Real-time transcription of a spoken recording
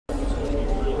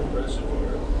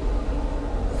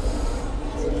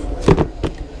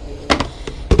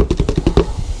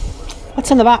What's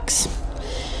in the box?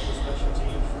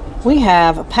 We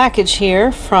have a package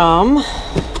here from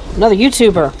another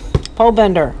YouTuber,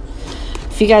 Polebender.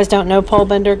 If you guys don't know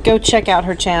Polebender, go check out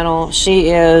her channel.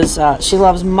 She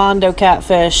loves Mondo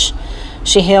catfish.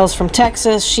 She hails from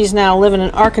Texas. She's now living in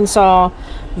Arkansas.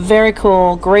 Very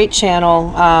cool, great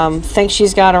channel. Think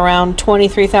she's got around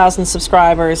 23,000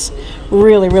 subscribers.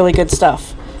 Really, really good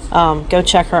stuff. Go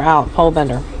check her out,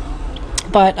 Polebender.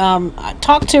 But I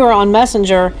talked to her on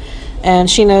Messenger, and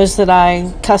she knows that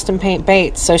I custom paint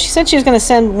baits. So she said she was going to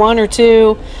send 1 or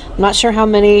 2. I'm not sure how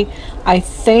many. I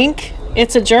think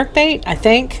it's a jerk bait, I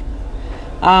think.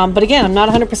 But again, I'm not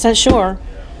 100% sure.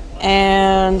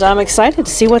 And I'm excited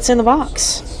to see what's in the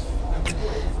box.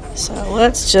 So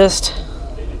let's just...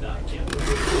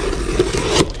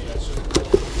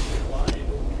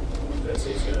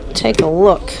 take a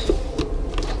look.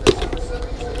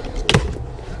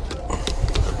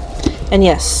 And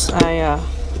yes,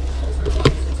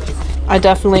 I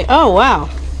definitely... oh wow,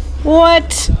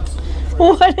 what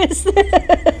is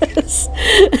this?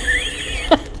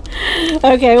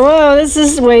 Okay, whoa, this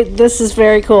is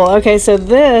very cool. Okay, so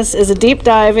this is a deep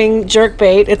diving jerk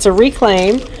bait. It's a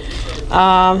reclaim.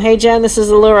 Hey Jen, this is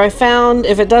the lure I found.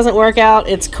 If it doesn't work out,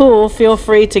 it's cool. Feel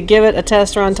free to give it a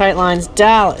test run. Tight lines,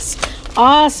 Dallas.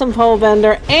 Awesome,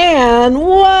 Polebender. And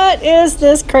what is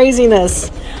this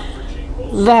craziness?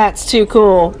 That's too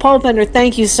cool. Polebender,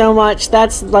 thank you so much.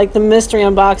 That's like the mystery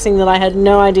unboxing that I had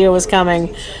no idea was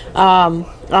coming. I'm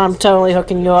totally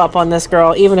hooking you up on this,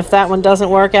 girl. Even if that one doesn't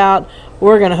work out,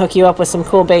 we're going to hook you up with some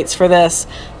cool baits for this.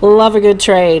 Love a good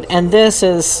trade. And this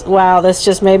is, wow, this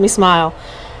just made me smile.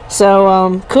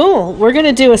 So, cool. We're going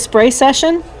to do a spray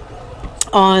session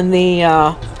on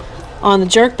the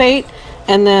jerk bait.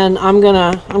 And then I'm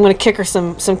gonna kick her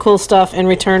some cool stuff in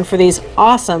return for these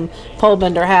awesome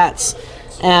Polebender hats,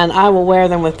 and I will wear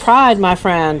them with pride, my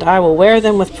friend. I will wear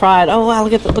them with pride. Oh wow,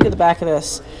 look at the back of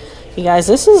this, you guys.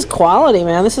 This is quality,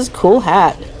 man. This is a cool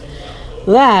hat.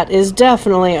 That is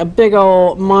definitely a big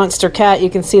old monster cat. You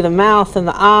can see the mouth and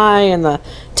the eye and the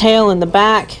tail in the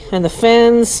back and the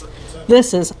fins.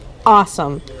 This is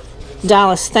awesome.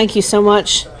 Dallas, thank you so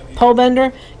much.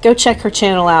 Polebender, go check her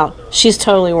channel out. She's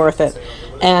totally worth it.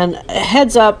 And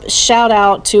heads up, shout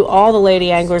out to all the lady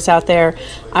anglers out there.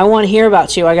 I want to hear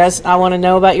about you. I want to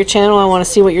know about your channel. I want to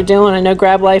see what you're doing. I know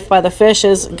Grab Life by the Fish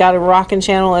has got a rockin'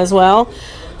 channel as well.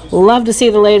 Love to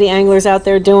see the lady anglers out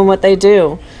there doing what they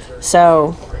do.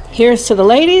 So here's to the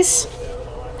ladies.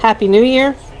 Happy New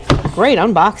Year. Great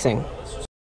unboxing.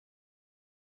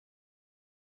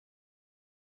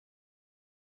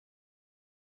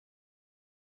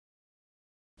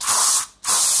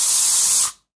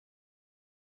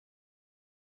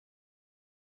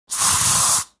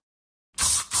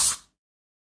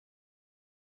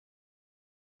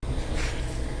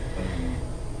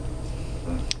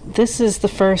 This is the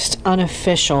first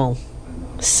unofficial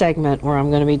segment where I'm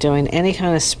going to be doing any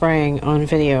kind of spraying on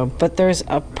video, but there's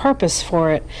a purpose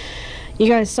for it. You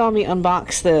guys saw me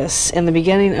unbox this in the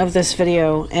beginning of this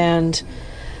video, and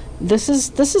this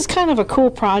is kind of a cool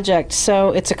project.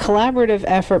 So it's a collaborative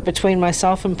effort between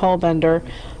myself and Polebender.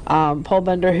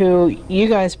 Polebender, who you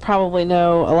guys probably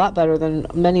know a lot better than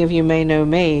many of you may know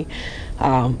me.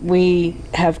 We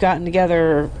have gotten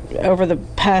together over the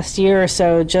past year or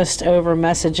so just over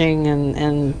messaging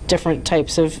and different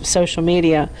types of social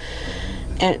media.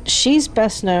 And she's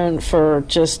best known for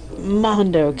just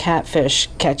Mondo catfish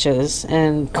catches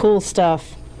and cool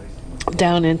stuff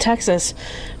down in Texas.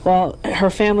 Well, her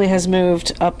family has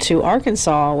moved up to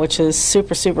Arkansas, which is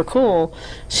super, super cool.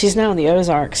 She's now in the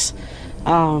Ozarks.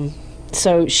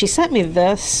 So she sent me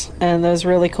this and those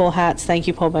really cool hats. Thank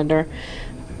you, Polebender.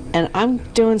 And I'm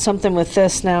doing something with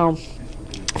this now.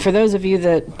 For those of you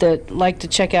that like to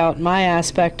check out my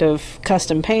aspect of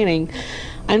custom painting,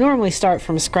 I normally start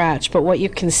from scratch, but what you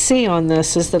can see on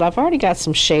this is that I've already got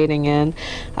some shading in.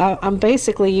 I'm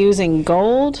basically using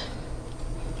gold,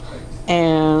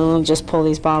 and I'll just pull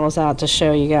these bottles out to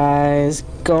show you guys.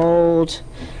 Gold,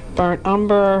 burnt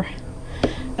umber,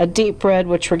 a deep red,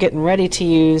 which we're getting ready to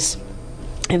use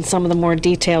in some of the more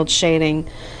detailed shading,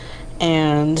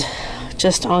 and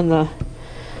just kind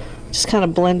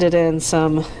of blended in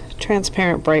some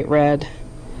transparent bright red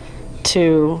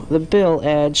to the bill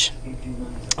edge.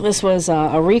 This was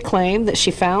a reclaim that she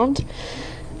found,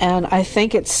 and I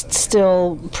think it's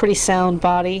still pretty sound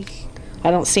body.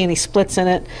 I don't see any splits in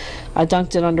it. I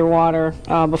dunked it underwater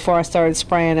before I started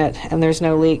spraying it, and there's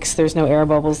no leaks, there's no air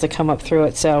bubbles that come up through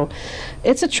it. So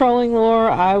it's a trolling lure.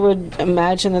 I would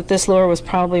imagine that this lure was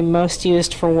probably most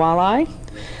used for walleye,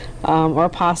 or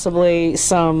possibly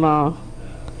some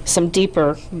some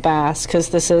deeper bass, because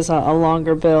this is a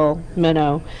longer bill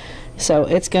minnow. So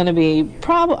it's going to be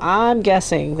I'm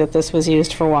guessing that this was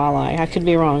used for walleye. I could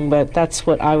be wrong, but that's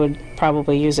what I would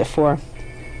probably use it for.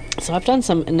 So I've done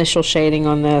some initial shading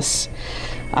on this.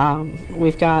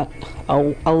 We've got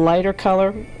a lighter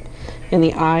color in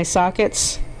the eye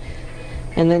sockets,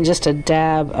 and then just a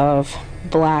dab of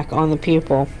black on the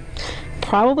pupil.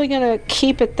 Probably going to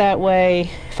keep it that way.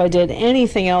 If I did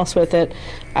anything else with it,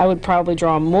 I would probably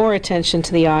draw more attention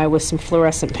to the eye with some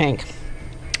fluorescent pink.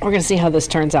 We're going to see how this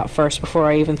turns out first before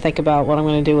I even think about what I'm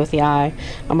going to do with the eye.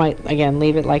 I might, again,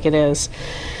 leave it like it is.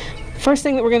 First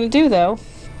thing that we're going to do, though,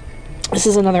 this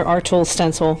is another R-Tool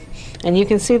stencil, and you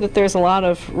can see that there's a lot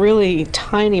of really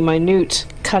tiny, minute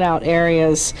cutout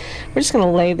areas. We're just going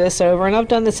to lay this over, and I've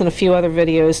done this in a few other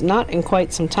videos, not in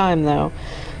quite some time, though,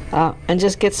 and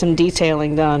just get some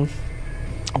detailing done.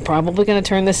 I'm probably going to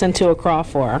turn this into a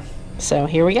crawford. So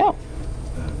here we go.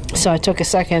 So I took a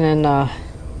second and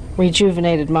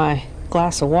rejuvenated my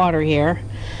glass of water here,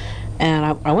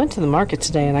 and I went to the market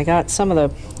today and I got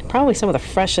probably some of the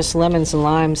freshest lemons and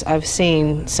limes I've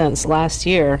seen since last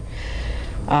year.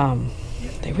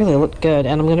 They really look good,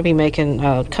 and I'm going to be making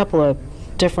a couple of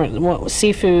different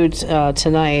seafoods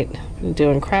tonight. I'm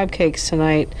doing crab cakes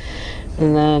tonight,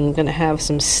 and then I'm going to have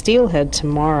some steelhead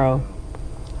tomorrow.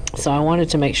 So I wanted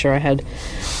to make sure I had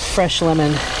fresh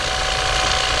lemon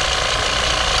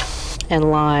and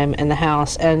lime in the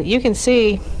house, and you can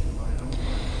see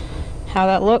how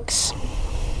that looks.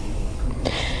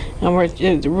 And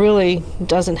it really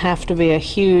doesn't have to be a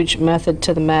huge method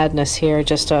to the madness here,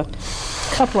 just a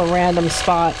couple of random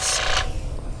spots,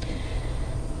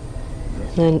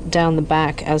 and then down the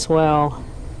back as well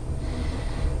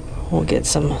we'll get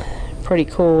some pretty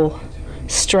cool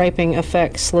striping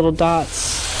effects, little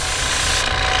dots.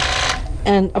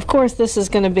 And of course this is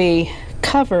going to be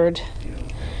covered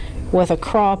with a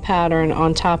craw pattern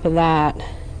on top of that.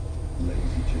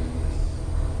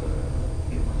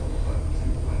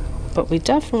 But we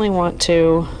definitely want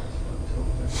to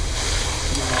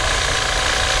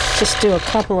just do a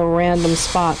couple of random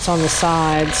spots on the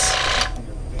sides.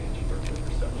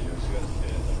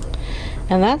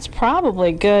 And that's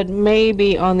probably good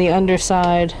maybe on the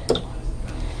underside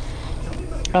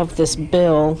of this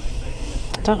bill.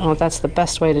 I don't know if that's the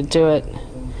best way to do it.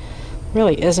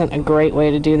 Really isn't a great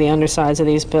way to do the undersides of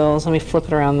these bills. Let me flip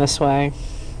it around this way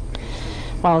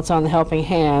while it's on the helping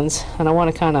hands, and I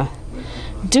want to kind of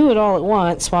do it all at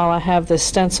once while I have this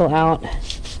stencil out.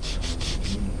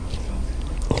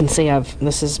 You can see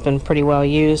this has been pretty well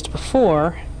used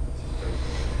before.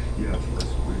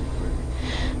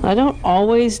 I don't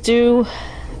always do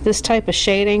this type of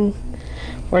shading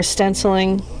or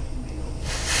stenciling,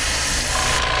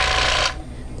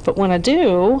 but when I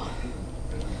do,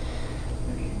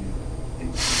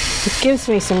 it gives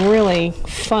me some really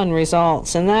fun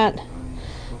results, and that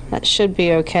should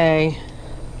be okay.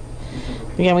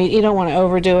 Again, you don't want to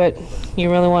overdo it.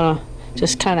 You really want to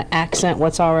just kind of accent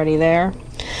what's already there.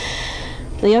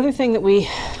 The other thing that we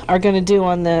are going to do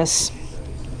on this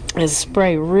is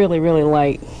spray really, really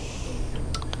light.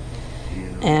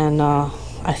 And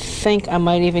I think I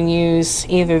might even use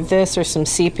either this or some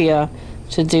sepia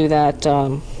to do that,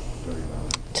 to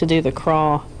do the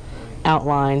craw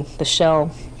outline, the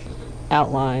shell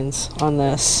outlines on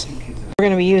this. We're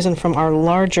going to be using from our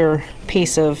larger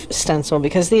piece of stencil,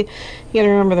 because you got to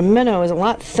remember the minnow is a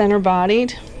lot thinner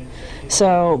bodied,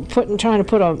 so trying to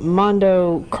put a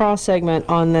mondo cross segment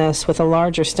on this with a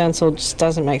larger stencil just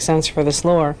doesn't make sense for this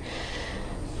lure.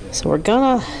 So we're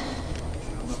gonna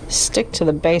stick to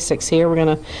the basics here. We're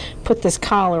gonna put this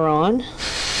collar on,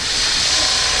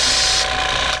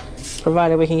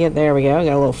 provided we can get, there we go,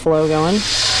 got a little flow going.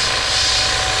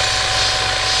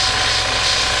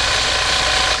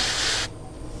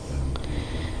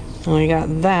 And we got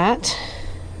that,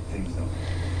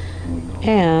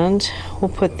 and we'll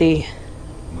put the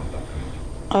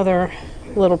other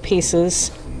little pieces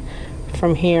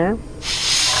from here.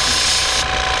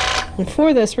 And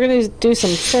for this, we're going to do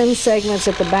some thin segments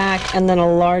at the back and then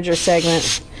a larger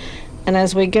segment. And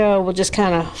as we go, we'll just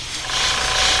kind of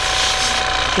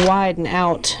widen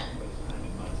out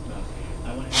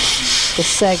the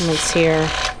segments here.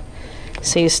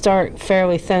 So you start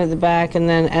fairly thin at the back, and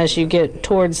then as you get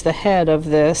towards the head of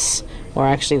this, or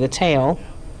actually the tail,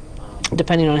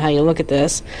 depending on how you look at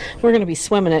this, we're going to be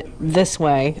swimming it this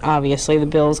way. Obviously the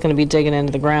bill is going to be digging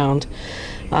into the ground,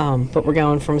 but we're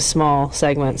going from small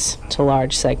segments to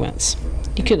large segments.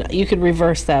 You could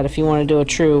reverse that if you want to do a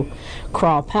true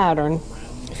crawl pattern.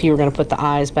 If you were going to put the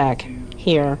eyes back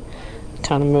here,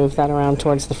 kind of move that around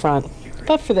towards the front.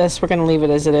 But for this, we're going to leave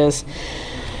it as it is.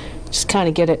 Just kind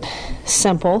of get it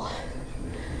simple,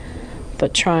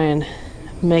 but try and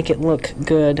make it look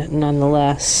good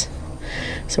nonetheless.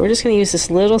 So we're just going to use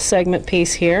this little segment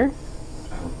piece here.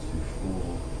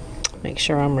 Make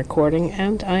sure I'm recording,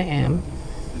 and I am.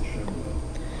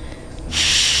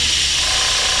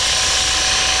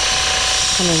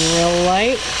 Come in real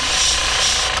light.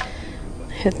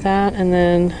 Hit that and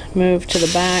then move to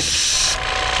the back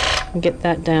and get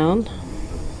that down.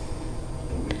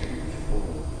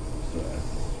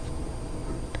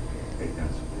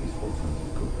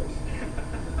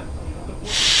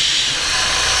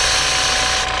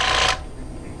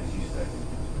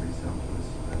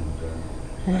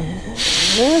 And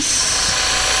this.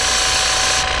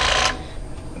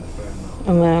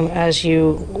 And then as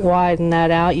you widen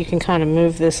that out, you can kind of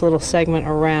move this little segment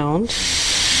around.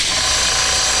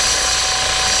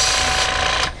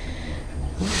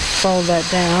 Fold that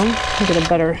down, get a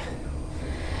better,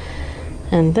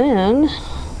 and then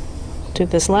do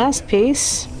this last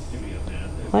piece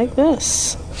like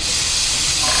this.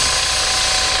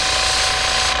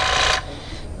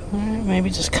 All right,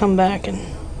 maybe just come back and,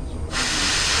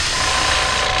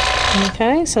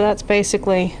 okay, so that's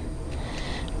basically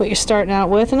what you're starting out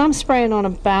with, and I'm spraying on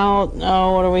about,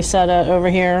 oh, what are we set at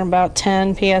over here, about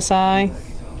 10 psi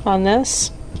on this.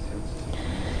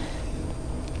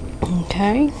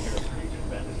 Okay.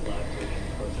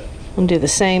 We'll do the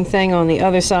same thing on the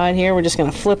other side here. We're just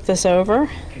going to flip this over.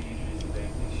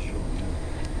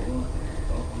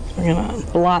 We're going to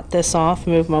blot this off,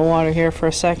 move my water here for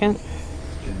a second.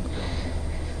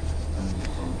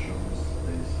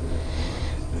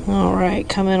 All right,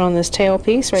 come in on this tail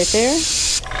piece right there.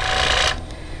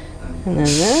 And then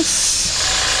this.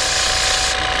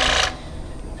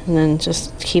 And then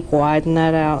just keep widening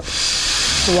that out.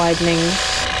 Widening.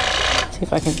 See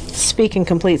if I can speak in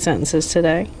complete sentences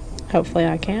today. Hopefully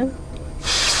I can.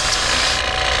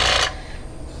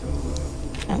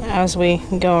 And as we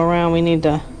go around, we need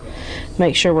to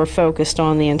make sure we're focused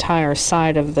on the entire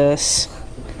side of this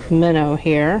minnow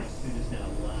here.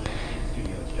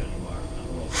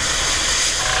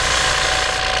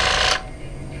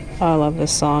 Oh, I love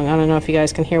this song. I don't know if you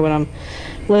guys can hear what I'm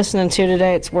listening to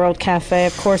today. It's World Cafe.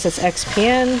 Of course, it's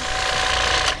XPN.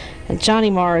 And Johnny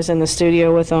Marr is in the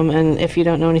studio with them, and if you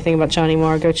don't know anything about Johnny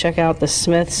Marr, go check out the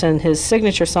Smiths, and his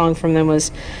signature song from them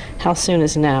was How Soon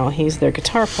Is Now. He's their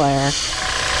guitar player.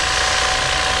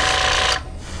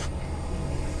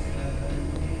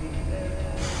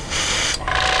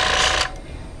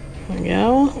 There we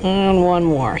go, and one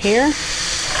more here.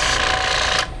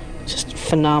 Just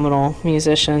phenomenal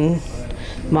musician,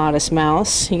 Modest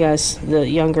Mouse. You guys, the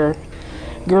younger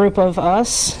group of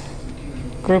us,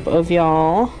 group of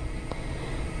y'all,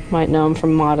 might know him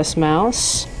from Modest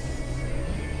Mouse.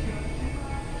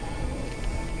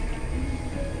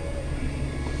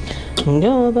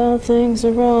 Go about things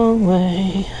the wrong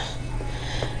way.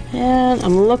 And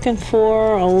I'm looking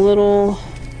for a little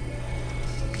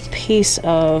piece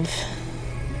of,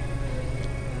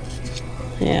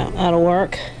 yeah, that'll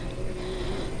work.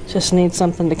 Just need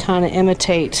something to kind of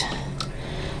imitate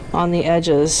on the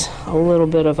edges, a little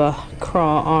bit of a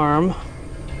craw arm.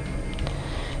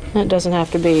 It doesn't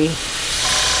have to be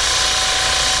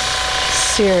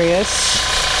serious.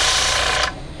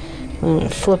 I'm going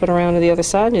to flip it around to the other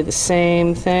side, do the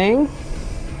same thing.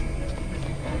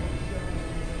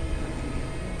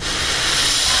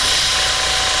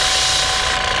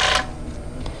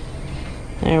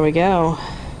 There we go.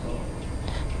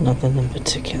 Nothing in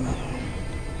particular.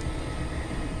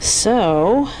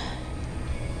 So,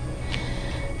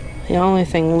 the only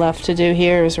thing left to do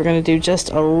here is we're going to do just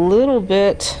a little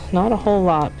bit, not a whole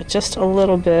lot, but just a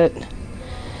little bit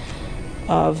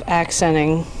of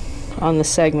accenting on the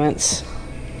segments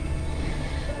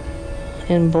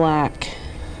in black,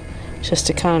 just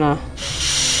to kind of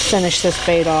finish this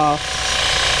bait off.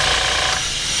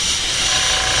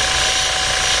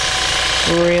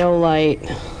 Real light.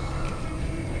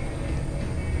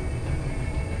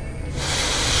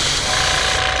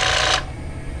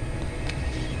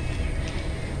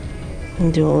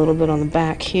 And do a little bit on the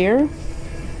back here.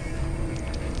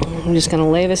 I'm just going to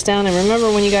lay this down, and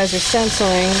remember, when you guys are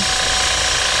stenciling,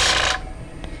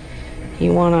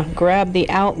 you want to grab the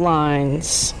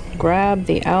outlines. Grab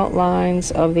the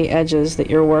outlines of the edges that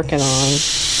you're working on.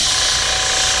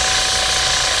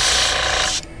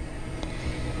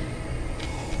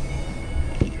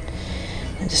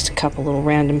 And just a couple little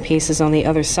random pieces on the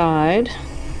other side.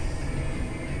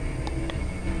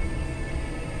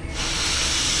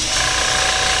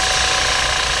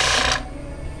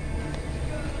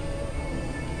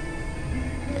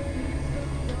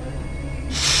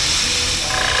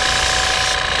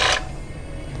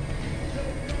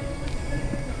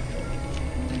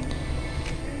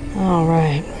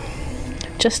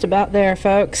 Just about there,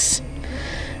 folks.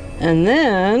 And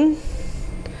then,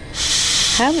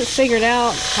 haven't figured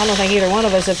out, I don't think either one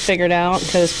of us have figured out,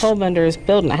 because Polebender is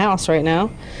building a house right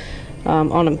now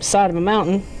on the side of a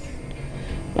mountain.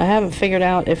 I haven't figured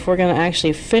out if we're going to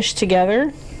actually fish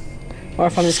together or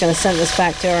if I'm just going to send this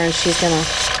back to her and she's going to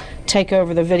take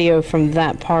over the video from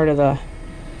that part of the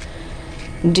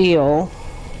deal.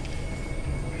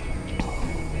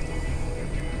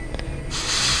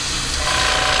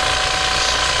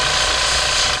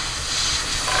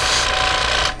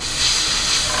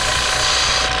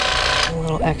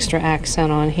 Extra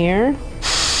accent on here.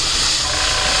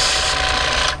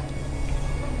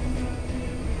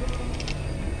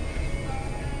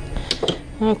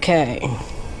 Okay,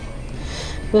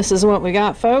 this is what we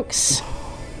got, folks.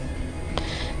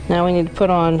 Now we need to put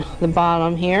on the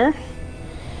bottom here.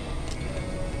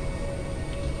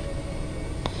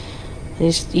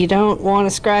 You don't want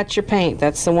to scratch your paint.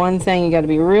 That's the one thing you got to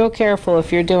be real careful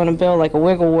if you're doing a bill. Like a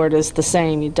wiggle wart is the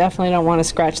same. You definitely don't want to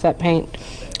scratch that paint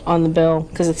on the bill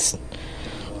because it's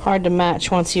hard to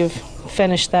match once you've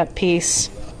finished that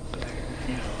piece.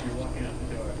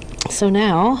 So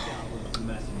now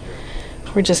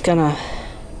we're just gonna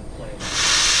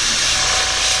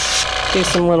do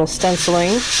some little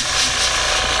stenciling.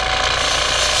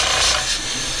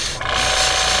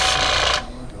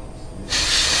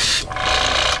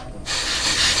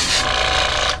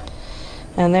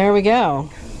 And there we go.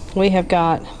 We have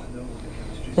got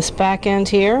this back end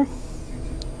here.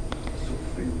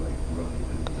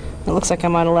 It looks like I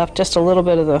might have left just a little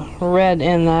bit of the red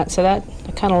in that, so that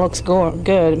kind of looks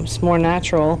good. It's more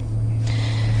natural.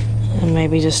 And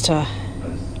maybe just to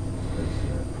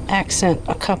accent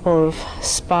a couple of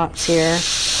spots here.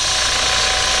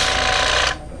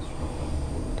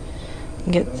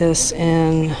 Get this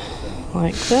in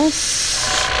like this.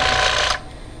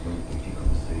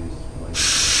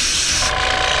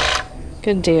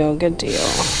 Good deal, good deal.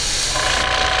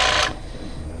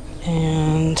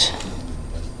 And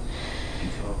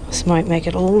this might make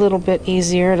it a little bit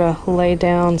easier to lay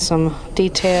down some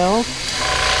detail.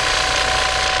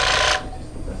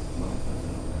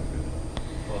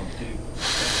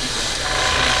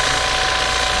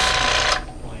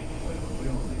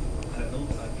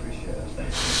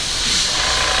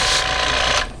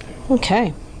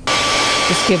 Okay,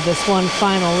 just give this one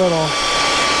final little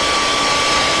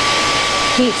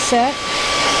heat set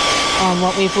on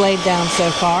what we've laid down so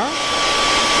far.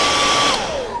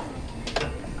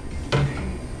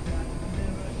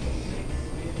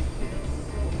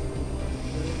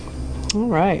 All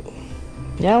right.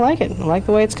 Yeah, I like it. I like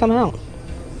the way it's come out.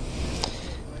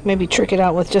 Maybe trick it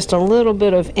out with just a little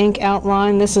bit of ink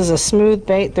outline. This is a smooth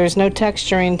bait. There's no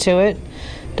texturing to it.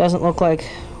 Doesn't look like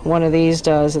one of these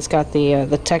does. It's got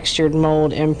the textured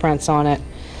mold imprints on it.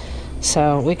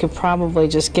 So we could probably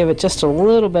just give it just a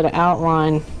little bit of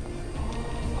outline.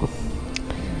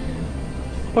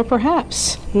 Or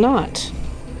perhaps not.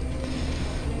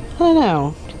 I don't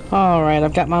know. All right,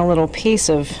 I've got my little piece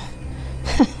of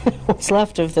what's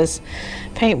left of this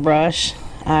paintbrush.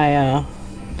 I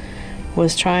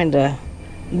was trying to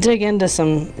dig into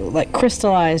some like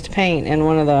crystallized paint in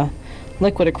one of the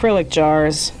liquid acrylic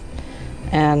jars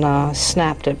and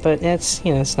snapped it, but it's,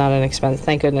 you know, it's not an expensive,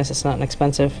 thank goodness it's not an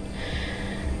expensive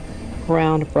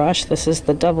round brush. This is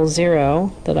the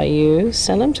 00 that I use,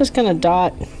 and I'm just going to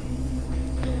dot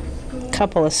a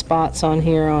couple of spots on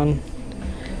here on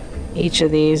each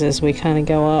of these as we kind of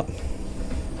go up,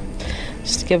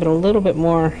 just to give it a little bit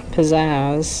more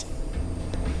pizzazz.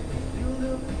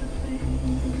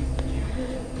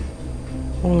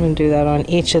 I'm going to do that on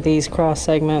each of these cross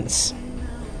segments.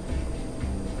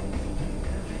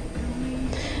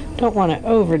 Don't want to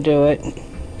overdo it.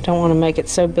 Don't want to make it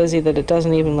so busy that it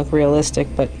doesn't even look realistic,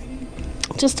 but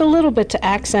just a little bit to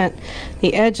accent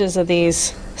the edges of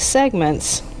these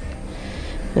segments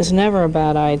is never a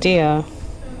bad idea,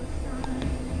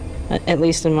 at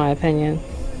least in my opinion.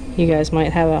 You guys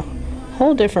might have a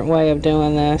whole different way of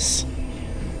doing this.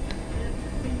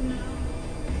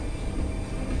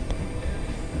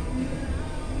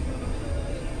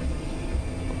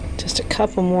 Just a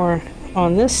couple more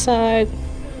on this side.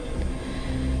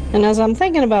 And as I'm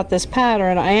thinking about this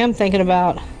pattern, I am thinking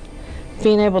about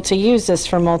being able to use this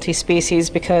for multi-species,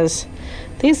 because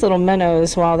these little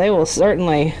minnows, while they will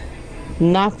certainly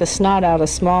knock the snot out of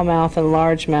smallmouth and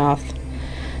largemouth,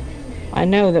 I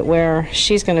know that where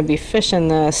she's going to be fishing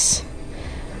this,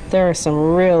 there are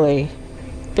some really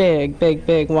big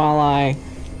walleye.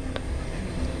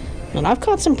 And I've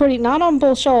caught some pretty, not on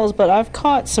bull shoals, but I've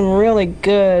caught some really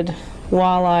good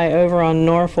walleye over on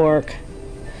Norfolk.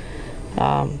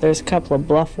 There's a couple of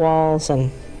bluff walls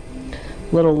and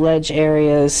little ledge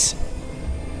areas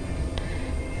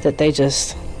that they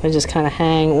just kind of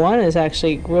hang. One is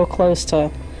actually real close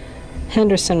to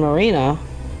Henderson Marina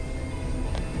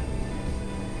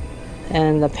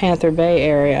and the Panther Bay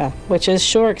area, which is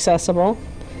shore accessible,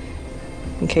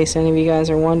 in case any of you guys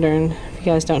are wondering. If you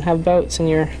guys don't have boats and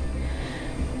you're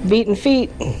beating feet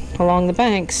along the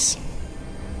banks,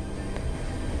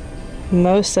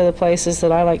 most of the places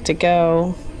that I like to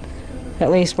go, at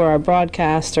least where I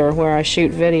broadcast or where I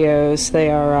shoot videos, they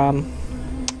are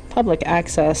public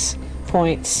access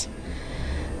points,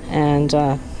 and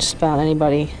just about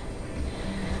anybody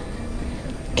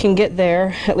can get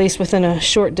there, at least within a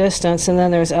short distance. And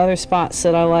then there's other spots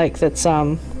that I like that's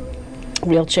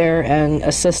wheelchair and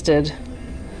assisted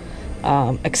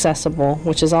accessible,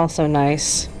 which is also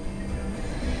nice.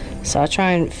 So I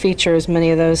try and feature as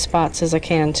many of those spots as I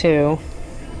can too.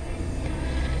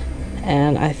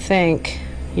 And I think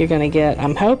you're going to get,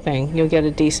 I'm hoping you'll get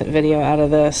a decent video out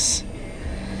of this.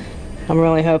 I'm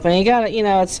really hoping. You got it, you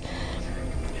know, it's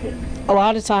a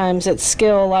lot of times it's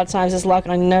skill, a lot of times it's luck.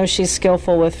 I know she's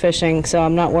skillful with fishing, so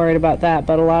I'm not worried about that,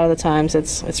 but a lot of the times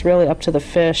it's really up to the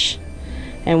fish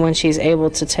and when she's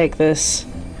able to take this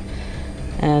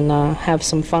and have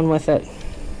some fun with it.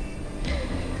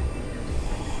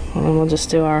 And then we'll just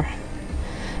do our,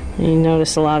 you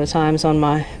notice a lot of times on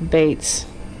my baits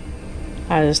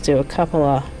I just do a couple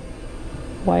of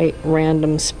white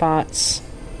random spots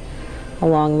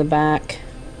along the back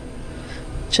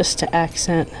just to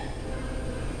accent.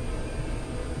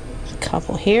 A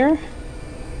couple here.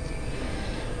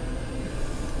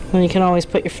 And you can always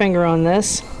put your finger on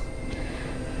this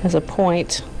as a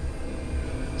point,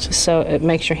 just so it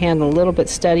makes your hand a little bit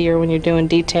steadier when you're doing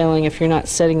detailing, if you're not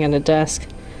sitting at a desk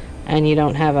and you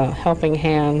don't have a helping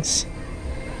hands,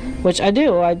 which I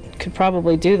do. I could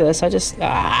probably do this. I just,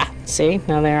 see,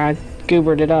 now there, I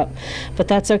goobered it up. But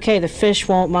that's okay, the fish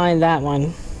won't mind that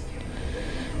one.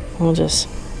 We'll just,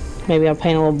 maybe I'll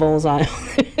paint a little bullseye.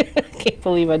 I can't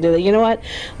believe I did that. You know what?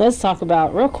 Let's talk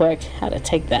about, real quick, how to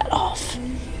take that off.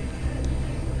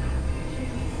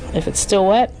 If it's still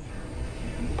wet,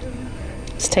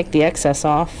 let's take the excess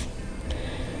off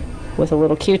with a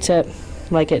little Q-tip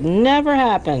like it never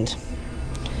happened.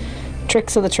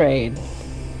 Tricks of the trade.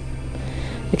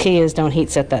 The key is don't heat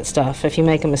set that stuff. If you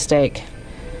make a mistake,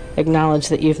 acknowledge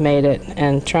that you've made it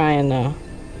and try and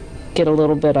get a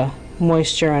little bit of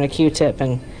moisture on a Q-tip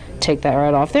and take that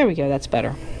right off. There we go, that's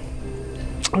better.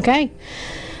 Okay,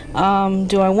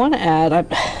 do I want to add,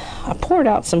 I poured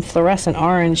out some fluorescent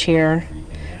orange here.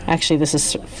 Actually, this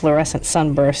is fluorescent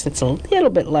sunburst. It's a little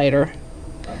bit lighter.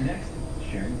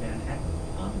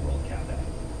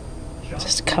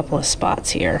 Just a couple of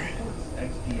spots here.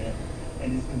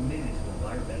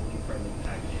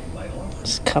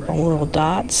 Just a couple little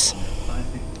dots.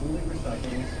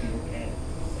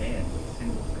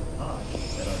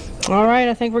 All right,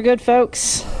 I think we're good,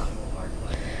 folks.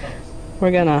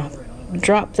 We're gonna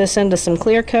drop this into some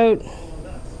clear coat,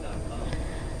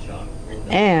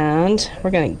 and we're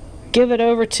gonna give it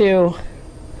over to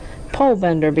Pole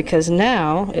Bender, because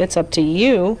now it's up to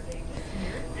you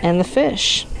and the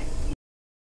fish.